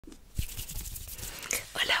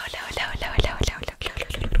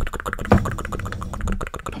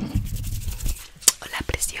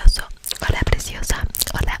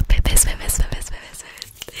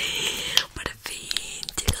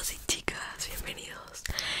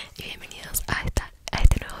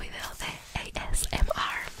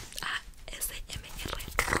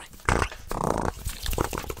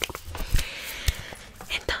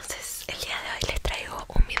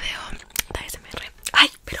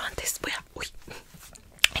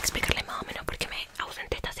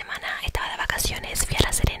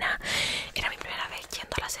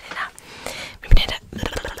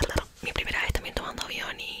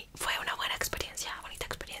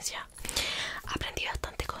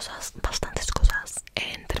bastantes cosas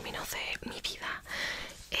en términos de mi vida.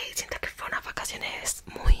 Siento que fueron unas vacaciones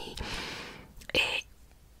muy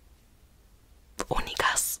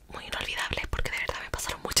únicas, muy inolvidables, porque de verdad me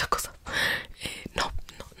pasaron muchas cosas. No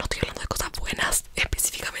estoy hablando de cosas buenas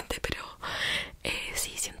específicamente, pero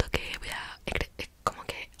sí siento que voy a como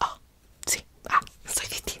que sí, soy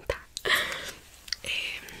distinta.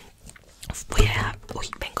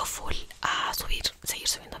 Vengo full a seguir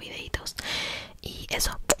subiendo videitos. Y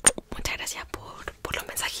eso, muchas gracias por los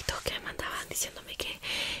mensajitos que me mandaban diciéndome que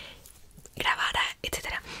grabara,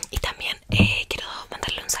 etcétera. Y también quiero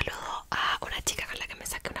mandarle un saludo a una chica con la que me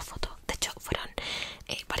saqué una foto. De hecho fueron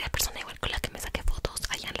varias personas igual con las que me saqué fotos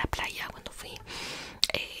allá en la playa cuando fui.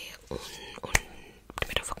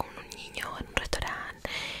 Primero fue con un niño en un restaurante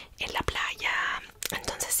en la playa.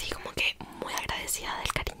 Entonces sí, como que muy agradecida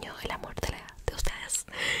del cariño, el amor de ustedes.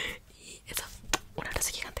 Y eso, un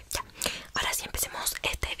abrazo gigante. Ya, ahora sí empecemos.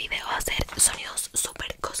 Este video va a ser sonidos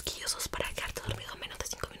súper cosquillosos para quedarte dormido en menos de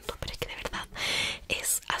 5 minutos. Pero es que de verdad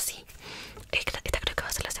es así. Esta creo que va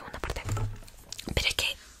a ser la segunda parte. Pero es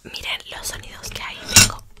que miren los sonidos que hay.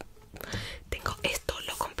 Tengo esto,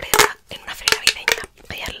 lo compré en una feria navideña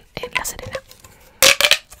allá en La Serena.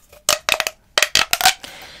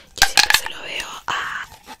 Yo siempre se lo veo a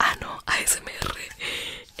ASMR.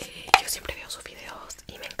 Yo siempre veo sus videos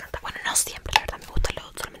y me encanta. Bueno, no siempre, la verdad me gustan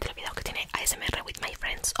solamente los videos que tiene ASMR with my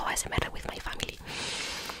friends o ASMR with my family,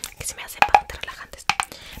 que se me hacen bastante relajantes.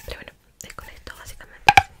 Pero bueno, es con esto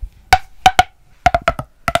básicamente.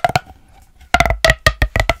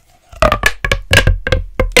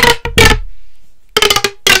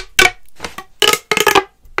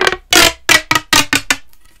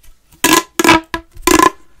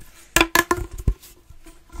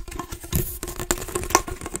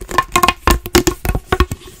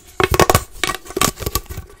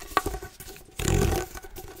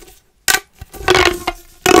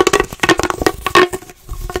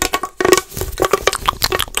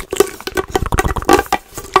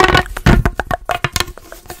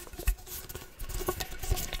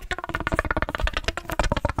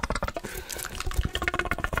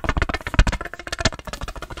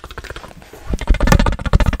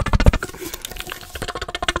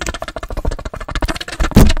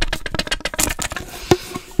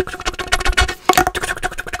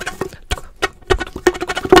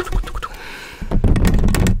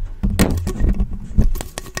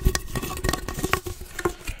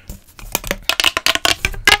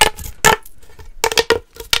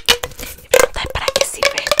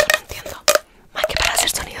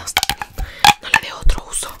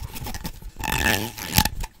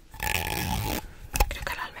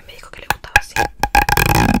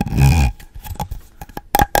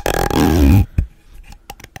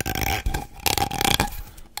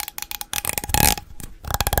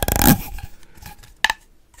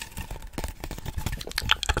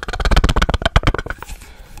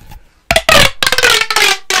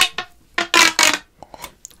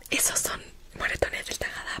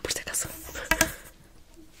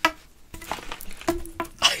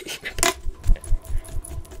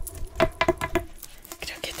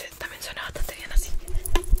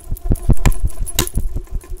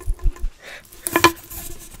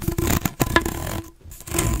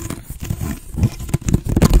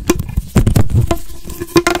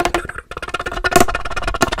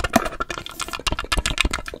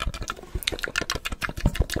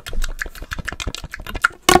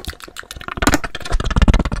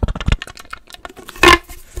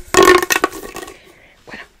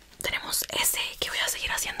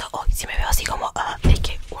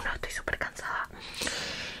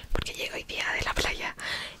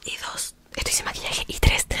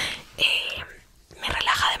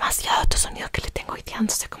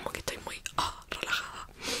 Entonces como que estoy muy relajada.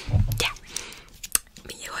 Ya,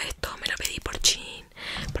 me llegó esto, me lo pedí por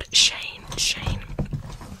Shane.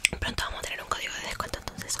 Pronto vamos a tener un código de descuento,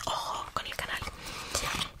 entonces ojo con el canal.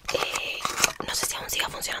 No sé si aún siga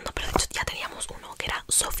funcionando, pero de hecho ya teníamos uno que era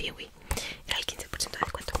Sofiwi. Era el 15% de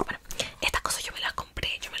descuento. Bueno, estas cosas yo me las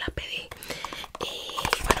compré, yo me las pedí.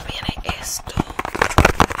 Y bueno, viene esto.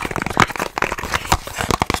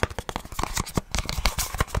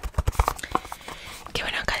 Que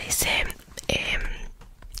bueno, acá dice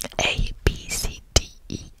A, B, C, D,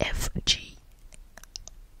 E, F, G.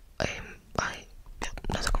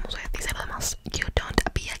 No sé cómo se dice lo demás. You don't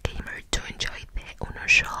be a gamer to enjoy the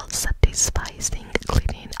unusual, satisfying,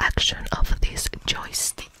 cleaning action of this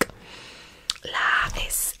joystick. La A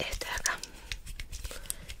es este de acá,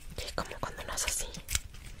 que es como cuando no es así.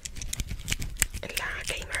 La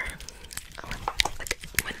gamer.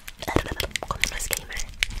 Bueno, cuando no es gamer.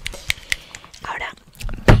 Ahora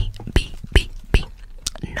B,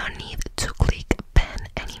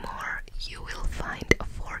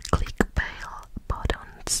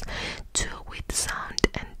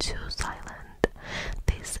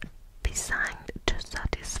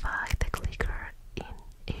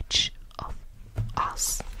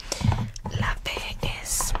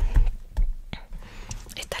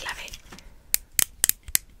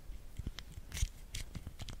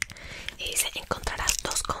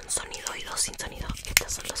 los sin sonido.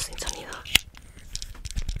 Estos son los sin sonido.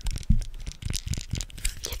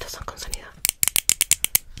 Y estos son con sonido.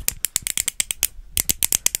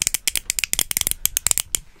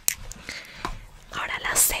 Ahora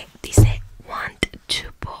la C dice want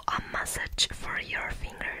to put a massage for your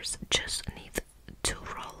fingers. Just need to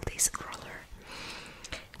roll this roller.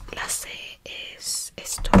 La C es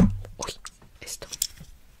esto. Uy, esto.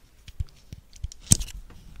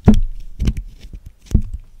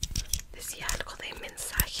 Decía algo de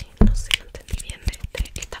mensaje. No sé, no entendí bien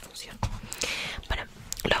esta función. Bueno,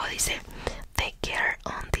 luego dice the gear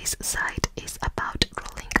on this side is about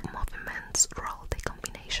rolling movements. Roll the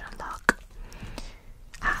combination lock.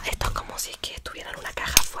 Ah, esto es como si es que tuvieran una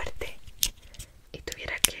caja fuerte y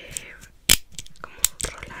tuviera que como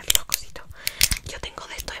rolar los cositos. Yo tengo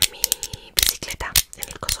de esto en mi bicicleta, en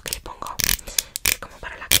el coso que le pongo, que es como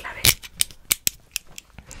para la clave.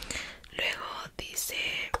 Luego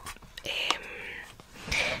dice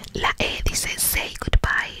la E dice say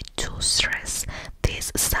goodbye to stress.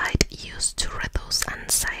 This side used to reduce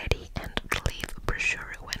anxiety and relieve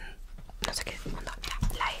pressure when no sé qué onda.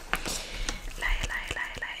 La E.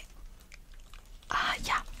 Ah,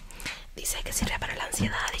 ya. Dice que sirve para la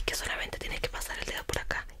ansiedad y que solamente tienes que pasar el dedo por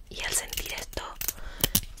acá. Y al sentir esto,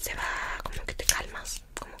 se va como que te calmas.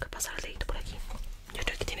 Como que pasar el dedito por aquí. Yo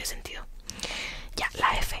creo que tiene sentido. Ya,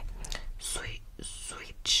 la F.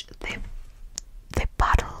 Switch the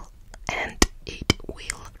paddle and it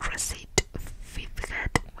will reset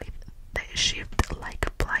feedback with the shift like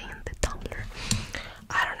applying the tumbler.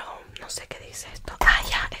 I don't know. No sé qué dice esto. Ah,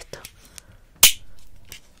 ya, esto.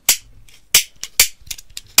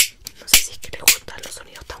 No sé si es que les gustan los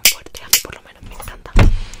sonidos tan fuertes, a mí por lo menos me encantan.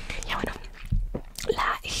 Ya bueno,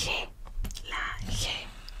 la G.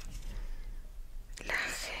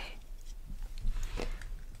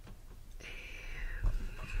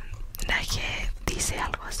 La G dice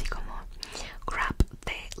algo así como